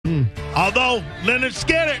Although Lynyrd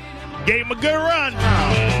Skynyrd gave him a good run.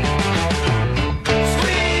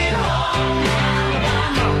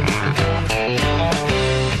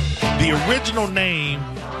 The original name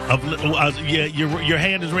of your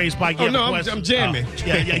hand is raised, Spike. Oh, no, I'm jamming.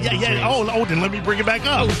 Yeah. Oh, then let me bring it back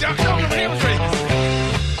up. Oh, my hand was raised.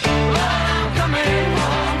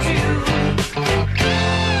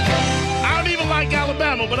 I don't even like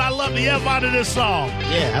Alabama, but I love the F out of this song.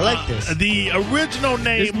 Yeah, I like this. The original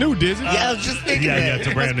name. It's new, Dizzy. Yeah, I was just thinking that. Yeah, it's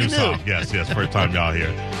a brand new song. Yes, first time y'all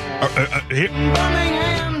hear. Here.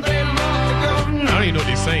 I don't even know what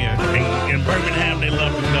they're saying. In Birmingham, they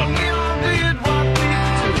love to go.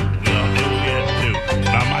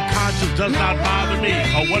 Now, my conscience does not bother me.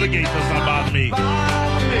 Or Watergate does not bother me.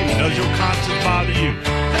 Does your conscience bother you?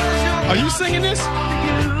 Are you singing this?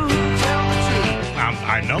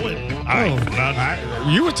 I know it.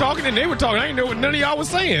 You were talking and they were talking. I didn't know what none of y'all was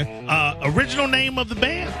saying. Original name of the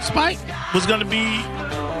band, Spike, was going to be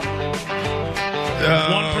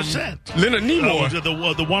 1%. Lynyrd Nimoy.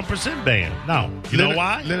 The 1% band. No. You know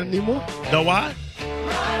why? Lynyrd Nimoy? Know why?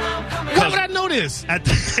 Why would I know this?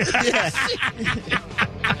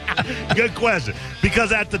 Good question.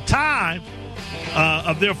 Because at the time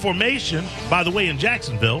of their formation, by the way, in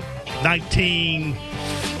Jacksonville,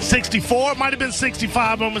 1964, it might have been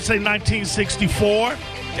 65. I'm going to say 1964.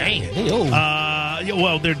 Damn, they old.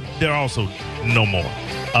 Well, they're also no more.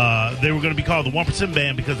 They were going to be called the 1%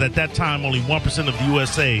 Band because at that time, only 1% of the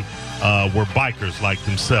USA were bikers like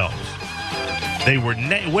themselves. They were.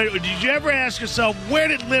 Did you ever ask yourself, where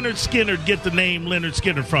did Lynyrd Skynyrd get the name Lynyrd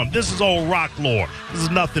Skynyrd from? This is old rock lore. This is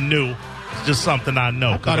nothing new. It's just something I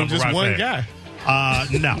know. I thought it was just one guy.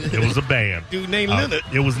 No, it was a band. Dude named Lynyrd.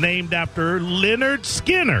 It was named after Lynyrd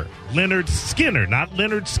Skynyrd. Lynyrd Skynyrd, not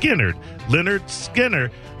Lynyrd Skynyrd. Lynyrd Skynyrd,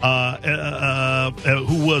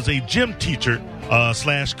 who was a gym teacher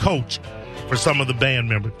 / coach for some of the band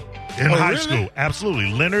members in high school. Absolutely,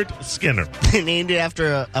 Lynyrd Skynyrd. They named it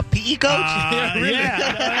after a PE coach?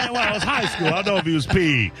 Yeah. Well, it was high school. I don't know if he was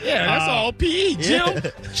PE. Yeah, that's all PE, Jim.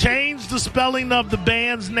 Changed the spelling of the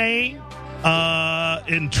band's name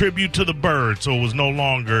in tribute to the bird, so it was no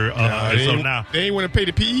longer. Now they ain't want to pay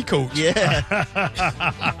the PE coach. Yeah.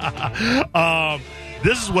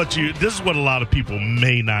 This is what a lot of people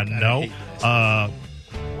may not know.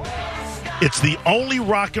 It's the only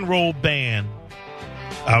rock and roll band,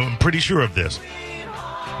 I'm pretty sure of this,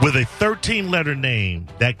 with a 13-letter name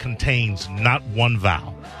that contains not one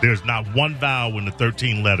vowel. There's not one vowel in the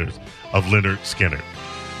 13 letters of Lynyrd Skynyrd.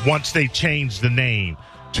 Once they changed the name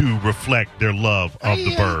to reflect their love of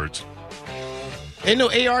the birds. Ain't no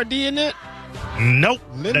ARD in that? Nope.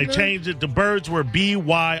 Lynyrd? They changed it. The birds were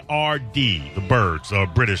BYRD. The Birds, a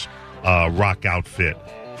British rock outfit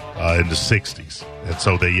in the 60s. And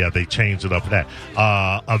so they changed it up for that.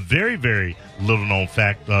 A very, very little known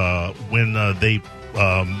fact, when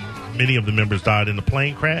many of the members died in the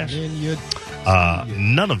plane crash,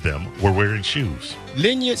 none of them were wearing shoes.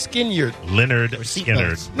 Lynyrd Skynyrd. Lynyrd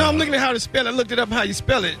Skynyrd. No, I'm looking at how to spell it. I looked it up how you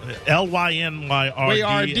spell it. Lynyrd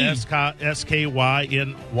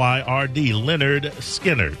Skynyrd. Lynyrd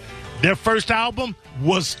Skynyrd. Their first album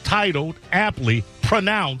was titled, aptly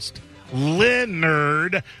pronounced,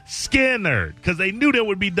 Lynyrd Skynyrd, because they knew there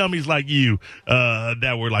would be dummies like you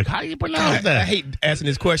that were like, how do you pronounce that? I hate asking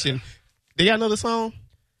this question. They got another song?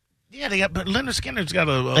 Yeah, but Lynyrd Skynyrd's got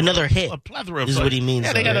another hit. A plethora of is songs. what he means.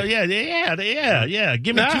 Yeah, they got yeah.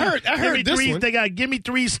 Give me now, two. I heard this three. one. They got Give Me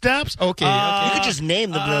 3 Steps. Okay. You could just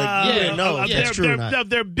name the blood. You wouldn't know if that's true or not.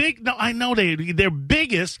 They're big. No, I know their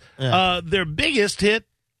biggest hit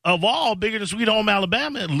of all, bigger than Sweet Home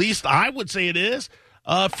Alabama. At least I would say it is.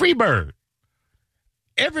 Freebird.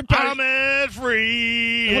 Everybody. I'm as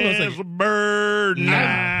free as a bird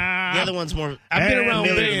now. The other one's more. I've been around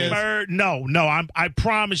bands. No. I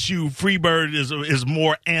promise you, Freebird is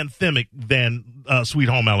more anthemic than Sweet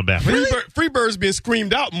Home Alabama. Freebird's been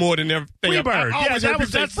screamed out more than everything. Freebird. That's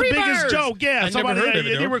the biggest joke. Yeah, somebody heard of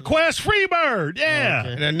it. They request Freebird. Yeah,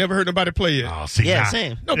 and I never heard nobody play it. Oh, see,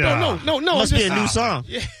 same. No. Must be a new song.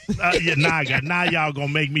 Now y'all gonna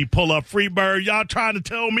make me pull up Freebird. Y'all trying to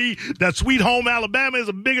tell me that Sweet Home Alabama is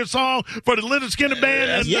a bigger song for the Lynyrd Skynyrd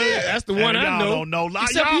band? That's the one I know. Don't know.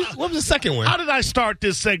 What was the second one? How did I start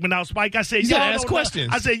this segment out, Spike? I said, y'all ask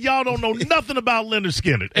questions. I said, y'all don't know nothing about Lynyrd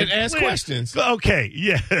Skynyrd. And ask questions. Okay,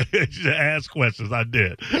 yeah. Ask questions. I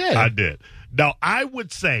did. Yeah. I did. Now, I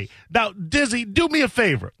would say, Dizzy, do me a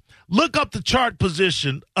favor. Look up the chart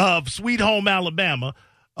position of Sweet Home Alabama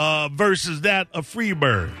versus that of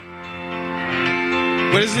Freebird.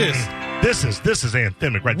 What is this? This is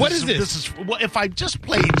anthemic, right? What is this? This is well, if I just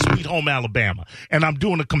played Sweet Home Alabama and I'm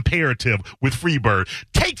doing a comparative with Freebird,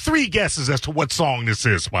 take 3 guesses as to what song this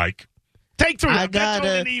is, Mike. Take 3. I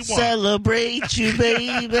gotta celebrate you,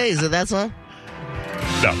 baby. Is it that song?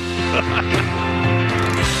 No.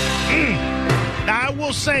 Now, I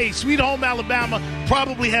will say Sweet Home Alabama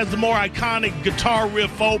probably has the more iconic guitar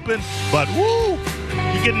riff open, but woo,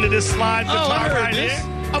 you get into this slide guitar right here.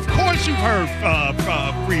 Of course you've heard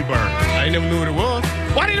Freebird. I never knew what it was.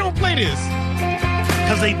 Why they don't play this?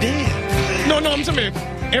 Because they did. No, I'm saying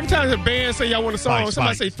every time a band say y'all want a song,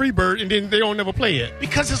 somebody say Freebird, and then they don't never play it.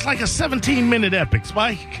 Because it's like a 17-minute epic,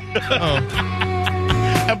 Spike. Oh.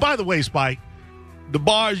 And by the way, Spike, the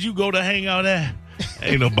bars you go to hang out at,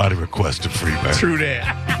 ain't nobody requested Freebird. True that.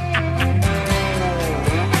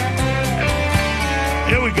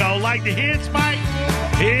 Here we go. Like the hit, Spike?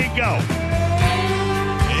 Here you go.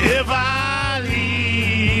 If I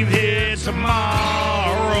leave here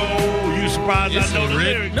tomorrow, you surprised I know the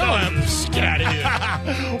lyrics? No, I'm scared of here.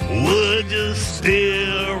 Would you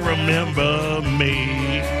still remember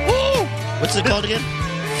me? Woo! What's it called again?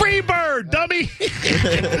 Freebird, dummy.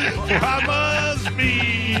 I must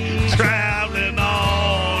be traveling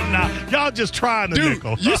on now. Y'all just trying to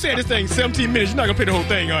nickel. You said this thing 17 minutes. You're not going to play the whole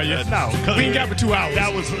thing, are you? No. We ain't got for 2 hours.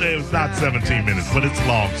 It was not 17 minutes, but it's a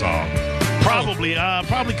long song. Probably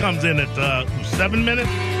comes in at 7 minutes,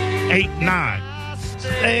 8, 9.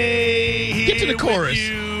 Stay Get to the chorus. with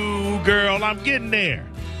you, girl. I'm getting there.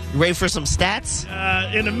 You ready for some stats?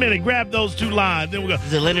 In a minute, grab those 2 lines. Then we'll go.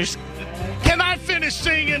 Is it Lynyrd? Can I finish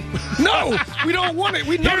singing? No, we don't want it.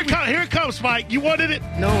 We know Here it comes, Spike. You wanted it?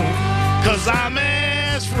 No. 'Cause I'm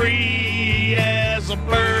as free as a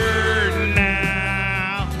bird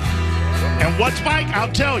now. And what, Spike?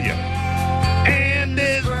 I'll tell you. And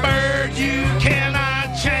this bird you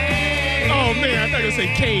cannot change. Oh, man, I thought you were going to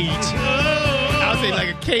say cage. I was saying like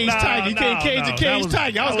a caged tiger. You can't cage a caged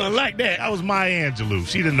tiger. I was going to like that. That was Maya Angelou.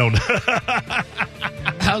 She didn't know that.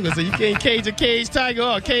 I was going to say you can't cage a caged tiger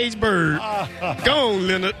or a caged bird. Go on,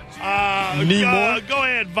 Lynyrd. Need more? Go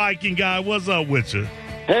ahead, Viking guy. What's up with you?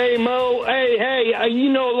 Hey, Mo. Hey,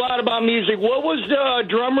 you know a lot about music. What was the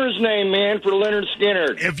drummer's name, man, for Lynyrd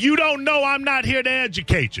Skynyrd? If you don't know, I'm not here to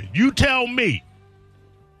educate you. You tell me.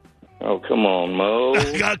 Oh, come on, Mo.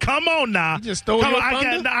 Come on now. You just stole your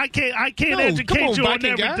thunder? I can't educate you on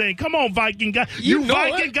Viking everything. guy. Come on, Viking guy. You know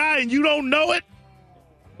Viking it. guy and you don't know it?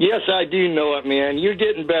 Yes, I do know it, man. You're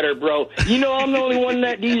getting better, bro. You know I'm the only one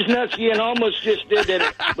that these nuts and almost just did it,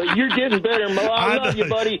 but you're getting better, Mo. I love you,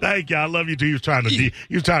 buddy. Thank you. I love you too. He was trying to these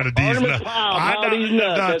nuts.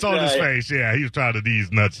 It's on his face. Yeah, he was trying to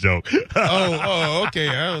these nuts joke. Oh, okay.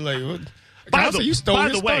 I was like, what? By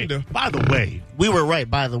the way, We were right,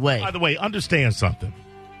 by the way. understand something.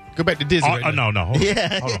 Go back to Disney. No. Hold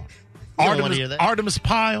wanna on. hear that. Artemis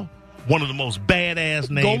Pyle, one of the most badass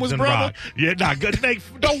names Gomer's in brother? rock. Yeah,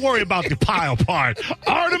 don't worry about the Pyle part.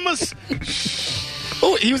 Artemis.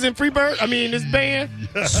 Oh, he was in Freebird? I mean, this band?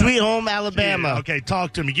 Sweet Home Alabama. Yeah, okay,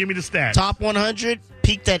 talk to me. Give me the stats. Top 100,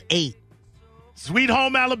 peaked at 8. Sweet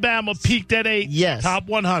Home Alabama peaked at 8. Yes. Top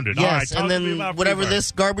 100. Yes, All right, and then whatever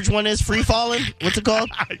this garbage one is, Free Fallin', what's it called?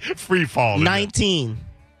 Free Falling. 19.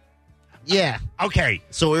 Yeah. Okay.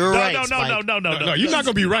 So we were right. No. No, you're not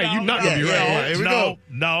going to be right. You're not going to be right. Here we go.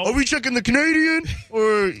 No. Are we checking the Canadian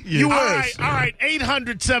or U.S.? All right.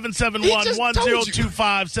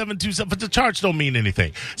 800-771-1025, 727. But the charts don't mean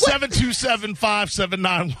anything.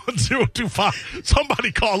 727-579-1025.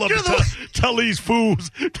 Somebody call up and tell these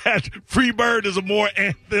fools that Freebird is a more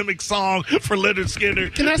anthemic song for Lynyrd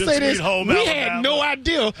Skynyrd. Can I say this? We had no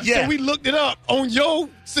idea, Yeah. so we looked it up on your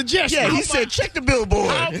suggestion. Yeah, he said, check the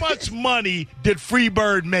billboard. How much money did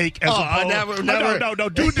Freebird make as a never. No.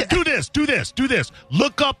 Do this.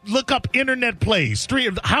 Look up internet plays.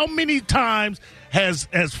 How many times has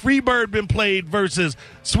Freebird been played versus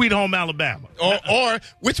Sweet Home Alabama? Or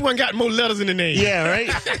which one got more letters in the name? Yeah, right?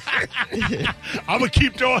 I'm gonna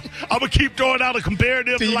keep throwing out a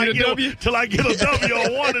comparative till I get a W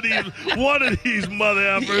on one of these mother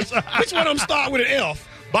effers. Which one of them start with an F?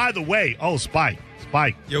 By the way, Spike.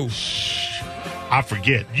 Yo. I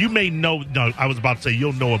forget. You may know. No, I was about to say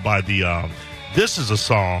you'll know it by the. This is a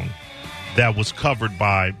song that was covered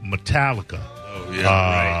by Metallica. Oh yeah,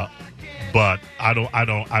 right. But I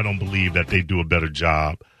don't believe that they do a better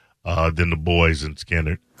job than the boys in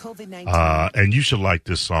Skynyrd. And you should like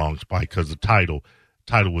this song, Spike, because the title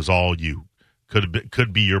was All You.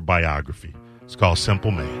 Could be your biography. It's called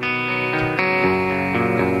Simple Man.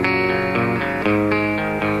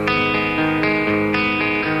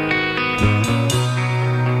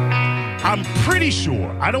 I'm pretty sure.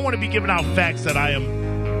 I don't want to be giving out facts that I am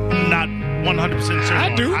not 100% certain.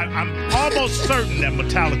 I do. I'm almost certain that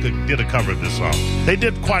Metallica did a cover of this song. They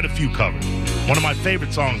did quite a few covers. One of my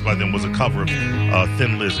favorite songs by them was a cover of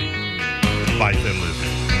Thin Lizzy, by Thin Lizzy.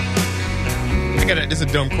 This is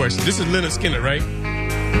a dumb question. This is Lynyrd Skynyrd, right?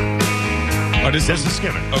 Oh, this is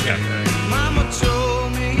Skynyrd. Okay. Mama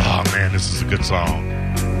told me Oh, man, this is a good song.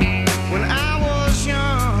 when I was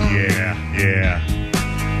young. Yeah.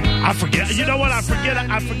 I forget. You know what? I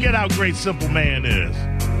forget how great Simple Man is.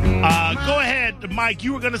 Go ahead, Mike.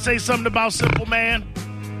 You were going to say something about Simple Man?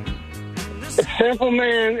 Simple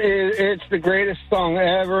Man, it's the greatest song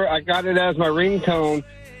ever. I got it as my ringtone.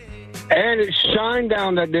 And it's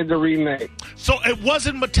Shinedown that did the remake. So it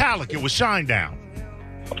wasn't Metallic. It was Shinedown.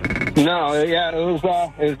 No, yeah, it was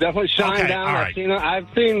definitely Shinedown. Okay, all right. I've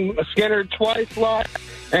seen Skynyrd twice live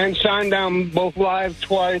and Shinedown both live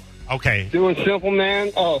twice. Okay. Doing Simple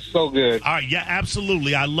Man, oh, so good. All right, yeah,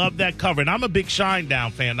 absolutely. I love that cover. And I'm a big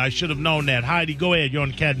Shinedown fan. I should have known that. Heidi, go ahead. You're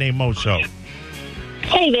on the Cat Named Mo show.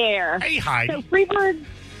 Hey there. Hey, Heidi.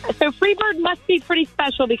 So Freebird must be pretty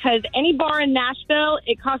special because any bar in Nashville,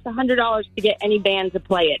 it costs $100 to get any band to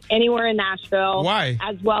play it anywhere in Nashville. Why?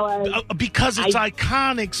 As well as because it's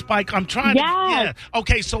iconic, Spike. I'm trying to. Yes. Yeah.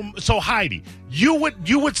 Okay, so Heidi, you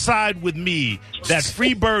would side with me that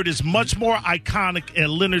Freebird is much more iconic a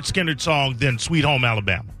Lynyrd Skynyrd song than Sweet Home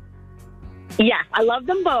Alabama. yes, I love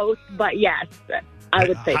them both, but yes, I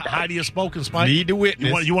would say so. Heidi has spoken, Spike. Need the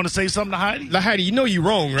witness. You want to say something to Heidi? Like, Heidi, you know you're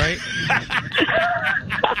wrong, right?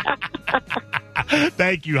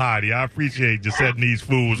 Thank you, Heidi. I appreciate you setting these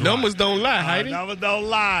fools right. Numbers don't lie, Heidi. Numbers don't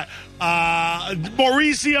lie.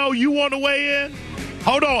 Mauricio, you want to weigh in?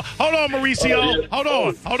 Hold on, Mauricio.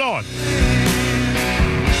 Hold on.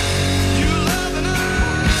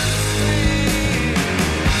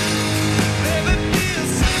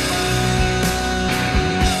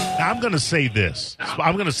 Now, I'm going to say this,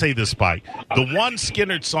 Spike. The one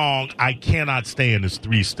Skynyrd song I cannot stand is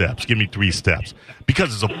 3 Steps. Give me 3 Steps.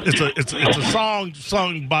 Because it's a song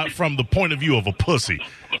sung from the point of view of a pussy.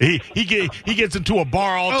 He gets into a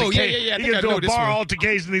bar altercation. Yeah. He gets into a bar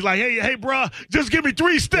altercation. He's like, hey, bruh, just give me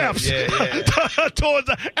 3 steps. Yeah.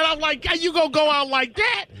 And I'm like, you gonna go out like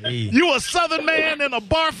that? Hey. You a Southern man in a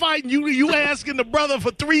bar fight, and you asking the brother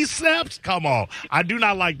for 3 steps? Come on. I do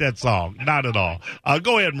not like that song. Not at all.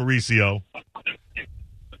 Go ahead, Mauricio.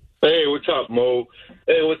 Hey, what's up, Mo?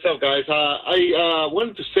 Hey, what's up, guys? I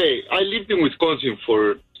wanted to say I lived in Wisconsin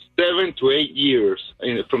for 7 to 8 years,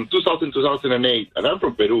 from 2000 to 2008, and I'm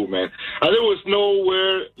from Peru, man. And there was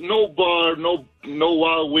nowhere, no bar, no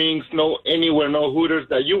Wild Wings, no anywhere, no Hooters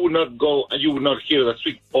that you would not go and you would not hear the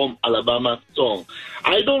Sweet Home Alabama song.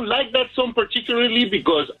 I don't like that song particularly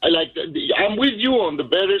because I'm with you on the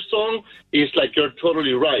better song. It's like you're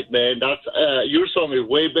totally right, man. That's your song is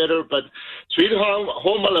way better, but Sweet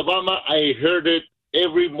Home Alabama, I heard it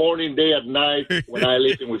every morning, day, and night when I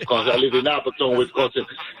lived in Wisconsin. I lived in Appleton, Wisconsin.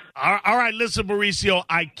 All right, listen, Mauricio,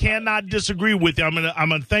 I cannot disagree with you. I'm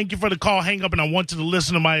gonna thank you for the call. Hang up, and I want you to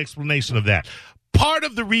listen to my explanation of that. Part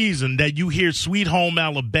of the reason that you hear Sweet Home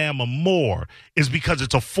Alabama more is because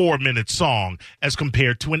it's a 4-minute song as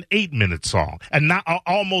compared to an 8-minute song, and not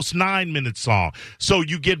almost 9-minute song. So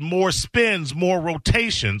you get more spins, more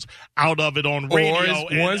rotations out of it on radio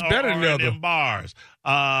one's better than the other. In bars.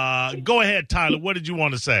 Go ahead, Tyler. What did you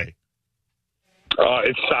want to say?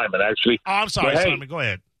 It's Simon, actually. Oh, I'm sorry, Simon. Go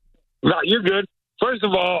ahead. No, you're good. First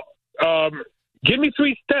of all, give me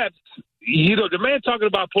 3 steps. You know, the man talking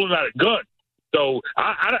about pulling out a gun. So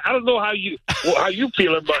I don't know how you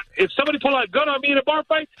feeling, but if somebody pull out a gun on me in a bar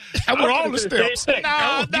fight, I want all the steps.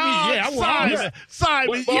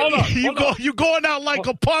 Simon, you going out like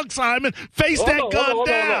a punk, Simon. Face that gun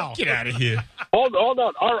down. Get out of here. Hold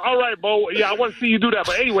on. All right, Bo. Yeah, I want to see you do that.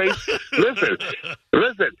 But anyways, listen.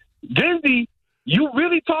 Disney, you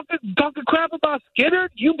really talking crap about Skynyrd?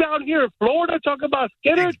 You down here in Florida talking about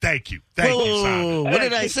Skynyrd? Thank you, Simon. What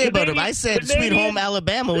did I say about him? I said Sweet Home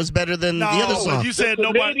Alabama was better than the other song. You said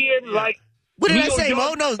nobody. What did I say,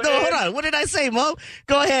 Mo? No, hold on. What did I say, Mo?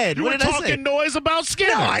 Go ahead. You what were did I say? talking noise about Skynyrd.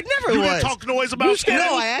 No, I never was. You didn't talk noise about Skynyrd.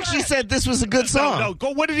 No, I actually said this was a good song. No. Go.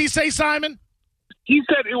 What did he say, Simon? He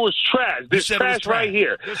said it was trash. This trash right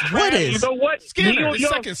here. What is? You know what? Skynyrd, the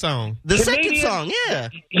second song. The second song, yeah.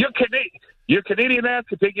 Your Canadian ass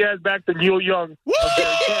can take your ass back to Neil Young.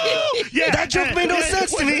 Yeah, that joke made no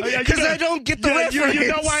sense to me because I don't get the reference. You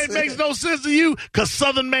know why it makes no sense to you? Because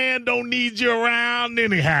Southern man don't need you around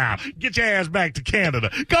anyhow. Get your ass back to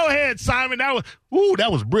Canada. Go ahead, Simon. That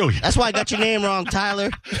was brilliant. That's why I got your name wrong, Tyler.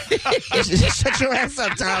 Shut your ass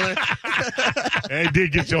up, Tyler. They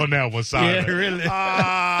did get you on that one, Simon. Yeah, really.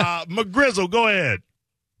 McGrizzle, go ahead.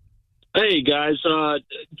 Hey, guys,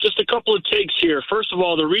 just a couple of takes here. First of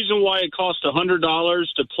all, the reason why it costs $100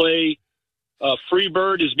 to play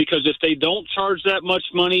Freebird is because if they don't charge that much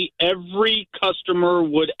money, every customer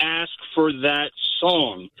would ask for that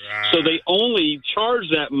song. So they only charge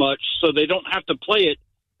that much so they don't have to play it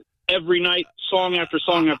every night, song after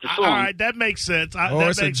song after song. All right, that makes sense.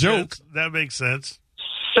 It's a joke. That makes sense.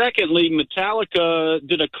 Secondly, Metallica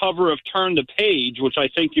did a cover of "Turn the Page," which I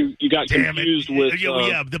think you got confused with.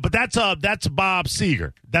 But that's Bob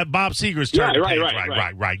Seger. That Bob Seger's "Turn the Page."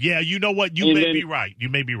 Right. Yeah, you know what? You may be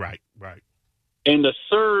right. Right. And the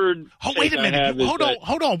third. Oh, wait a minute.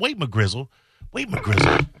 Hold on. Wait, McGrizzle.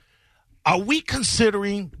 Are we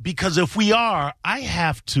considering? Because if we are, I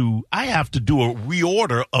have to do a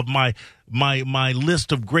reorder of my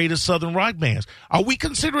list of greatest Southern rock bands. Are we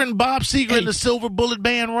considering Bob Seger and the Silver Bullet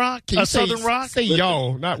Band rock? Southern rock? Say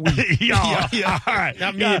y'all, not we. Y'all. Yeah. All right.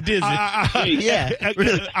 Not me and Dizzy.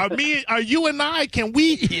 Are you and I? Can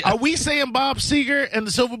we? Are we saying Bob Seger and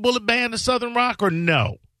the Silver Bullet Band is Southern rock or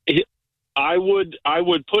no? I would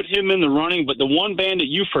put him in the running, but the one band that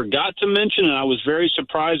you forgot to mention, and I was very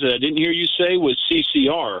surprised that I didn't hear you say, was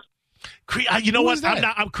CCR. You know what?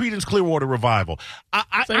 I'm Creedence Clearwater Revival.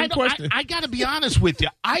 Same question. I got to be honest with you.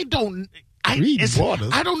 I don't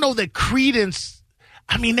know that Creedence.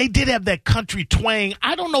 I mean, they did have that country twang.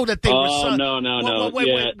 I don't know that they were. No.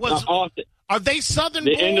 Wait. Are they Southern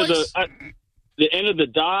boys? The end of the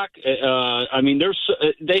dock.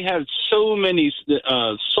 They have so many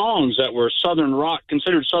songs that were Southern rock,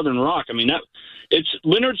 considered Southern rock. I mean, it's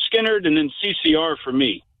Lynyrd, Skynyrd, and then CCR for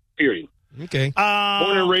me. Period. Okay.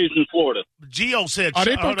 Born and raised in Florida. Gio said, "Are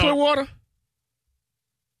they from Clearwater?"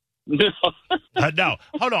 No. No.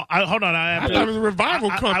 Hold on. I thought it was a revival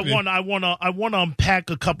company. I want to unpack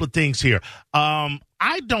a couple of things here. I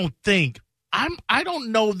don't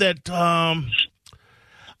know that.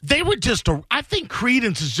 They were I think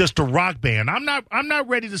Creedence is just a rock band. I'm not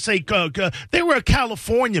ready to say they were a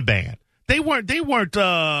California band. They weren't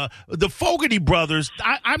the Fogerty Brothers.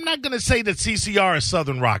 I'm not going to say that CCR is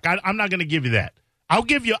Southern rock. I'm not going to give you that. I'll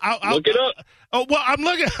give you. Look it up. Oh well, I'm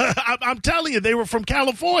looking. I'm telling you, they were from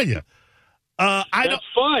California. That's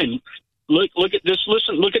fine. Look at this.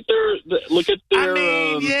 Listen. Look at their. I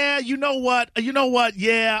mean, yeah. You know what?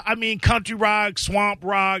 Yeah. I mean, country rock, swamp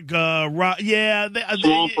rock, rock. Yeah.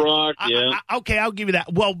 Swamp rock. Yeah. Okay, I'll give you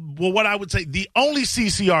that. Well, what I would say, the only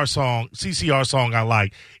CCR song I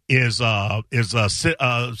like is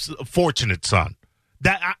 "Fortunate Son."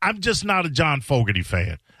 That I'm just not a John Fogerty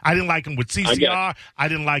fan. I didn't like him with CCR. I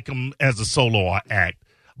didn't like him as a solo act.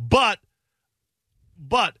 But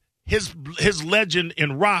his legend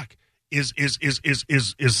in rock is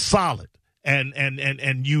solid,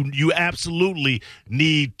 and you absolutely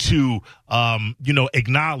need to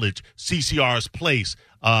acknowledge CCR's place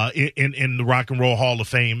in the Rock and Roll Hall of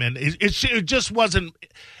Fame, and it just wasn't.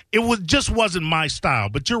 It just wasn't my style,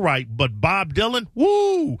 but you're right. But Bob Dylan,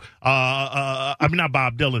 woo! I mean, not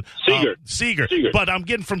Bob Dylan, Seger. But I'm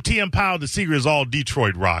getting from T.M. Powell to Seger is all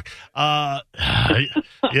Detroit rock. Yeah,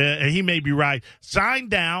 he may be right. Sign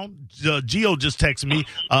down. Gio just texted me.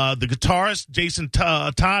 The guitarist Jason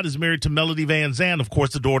Todd is married to Melody Van Zandt, of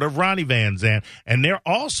course, the daughter of Ronnie Van Zandt, and they're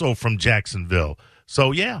also from Jacksonville.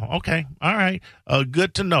 So yeah, okay, all right,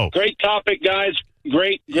 good to know. Great topic, guys.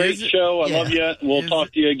 Great show. I love you. We'll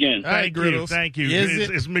talk to you again. Thank you.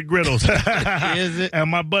 It's McGriddles. Is it?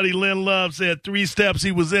 And my buddy Lynn Love said 3 steps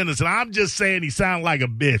he was innocent. I'm just saying he sounded like a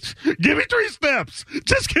bitch. Give me 3 steps.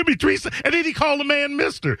 Just give me 3 steps. And then he called the man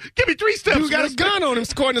mister. Give me 3 steps. You got a gun on him,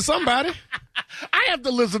 according to somebody. I have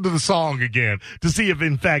to listen to the song again to see if,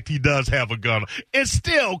 in fact, he does have a gun. And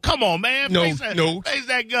still, come on, man. No. Face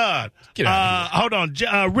that gun. Get out of here. Hold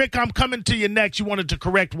on. Rick, I'm coming to you next. You wanted to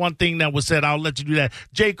correct one thing that was said. I'll let you do that.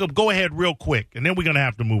 Jacob, go ahead real quick, and then we're going to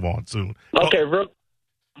have to move on soon. Okay,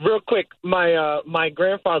 real quick. My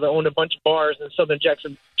grandfather owned a bunch of bars in southern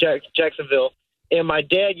Jacksonville, and my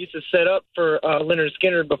dad used to set up for Lynyrd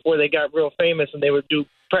Skynyrd before they got real famous, and they would do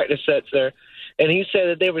practice sets there. And he said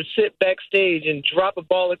that they would sit backstage and drop a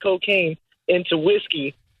ball of cocaine into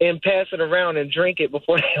whiskey and pass it around and drink it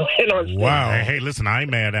before they went on stage. Wow. Hey, listen, I ain't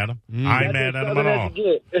mad at him. I ain't mad at him at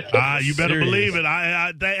all. You better believe it.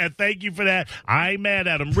 I thank you for that. I ain't mad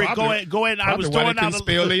at him. Rick, go ahead. I was throwing out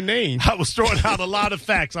spell their name. I was throwing out a lot of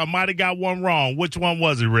facts. I might have got one wrong. Which one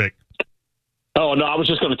was it, Rick? Oh, no, I was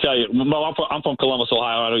just going to tell you. Mo, I'm from Columbus,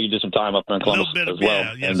 Ohio. I know you did some time up there in Columbus as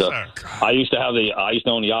well. Yes, sir. I used to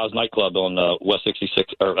own the Oz nightclub on West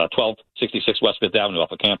 66 or 1266 West 5th Avenue off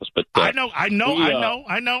of campus. But I know.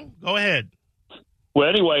 Go ahead. Well,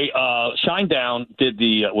 anyway, Shinedown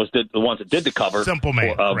was the ones that did the cover Simple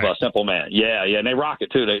Man of Simple Man. Yeah, and they rock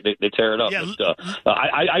it too. They tear it up. Yeah. But,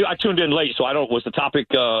 I tuned in late, so I don't. Was the topic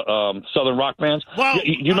Southern rock bands? Well,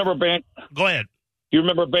 you remember a band? Go ahead. You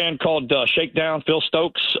remember a band called Shakedown? Phil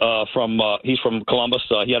Stokes he's from Columbus.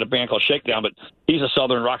 He had a band called Shakedown, but he's a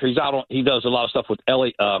Southern rocker. He does a lot of stuff with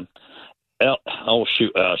Ellie.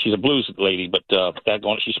 She's a blues lady, but she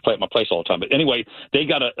used to play at my place all the time. But anyway, they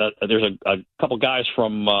got there's a couple guys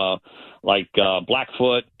from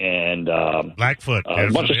Blackfoot and Blackfoot, a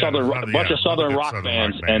bunch of southern rock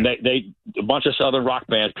bands, and they a bunch of southern rock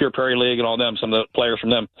bands, Pure Prairie League and all them. Some of the players from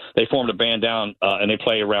them, they formed a band down and they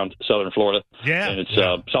play around southern Florida. Yeah, and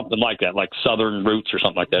it's something like that, like Southern Roots or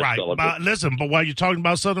something like that. Right. But while you're talking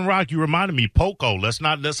about southern rock, you reminded me Poco. Let's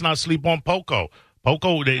not sleep on Poco.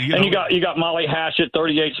 Poco, you got Molly Hatchet,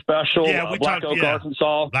 38 Special, Black Oak,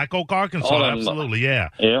 Arkansas. Black Oak, Arkansas, absolutely, yeah.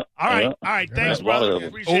 Yeah. All right. Thanks, brother.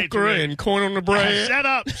 Appreciate okra and corn on the bread. Shut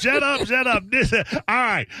up. All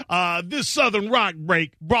right. This Southern Rock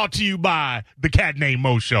break brought to you by the Cat Named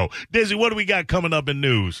Mo Show. Dizzy, what do we got coming up in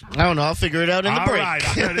news? I don't know. I'll figure it out in the break. All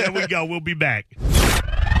right. There we go. We'll be back.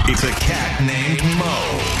 It's a cat named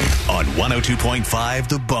Mo on 102.5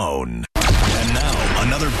 The Bone. And now,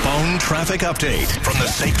 another Bone traffic update from the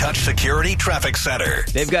Safe Touch Security Traffic Center.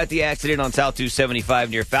 They've got the accident on South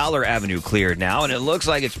 275 near Fowler Avenue cleared now, and it looks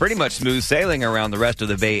like it's pretty much smooth sailing around the rest of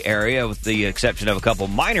the Bay Area, with the exception of a couple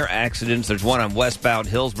minor accidents. There's one on westbound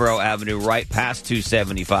Hillsborough Avenue right past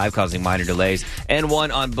 275, causing minor delays, and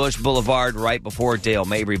one on Bush Boulevard right before Dale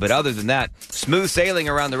Mabry. But other than that, smooth sailing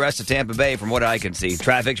around the rest of Tampa Bay from what I can see.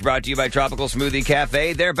 Traffic's brought to you by Tropical Smoothie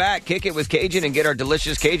Cafe. They're back. Kick it with Cajun and get our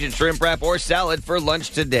delicious Cajun shrimp wrap or salad for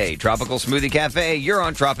lunch today. Tropical Smoothie Cafe, you're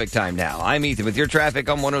on traffic time now. I'm Ethan with your traffic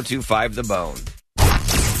on 102.5 The Bone.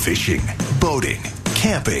 Fishing, boating,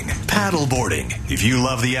 camping, paddleboarding. If you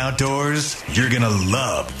love the outdoors, you're going to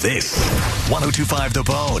love this. 102.5 The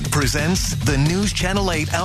Bone presents the News Channel 8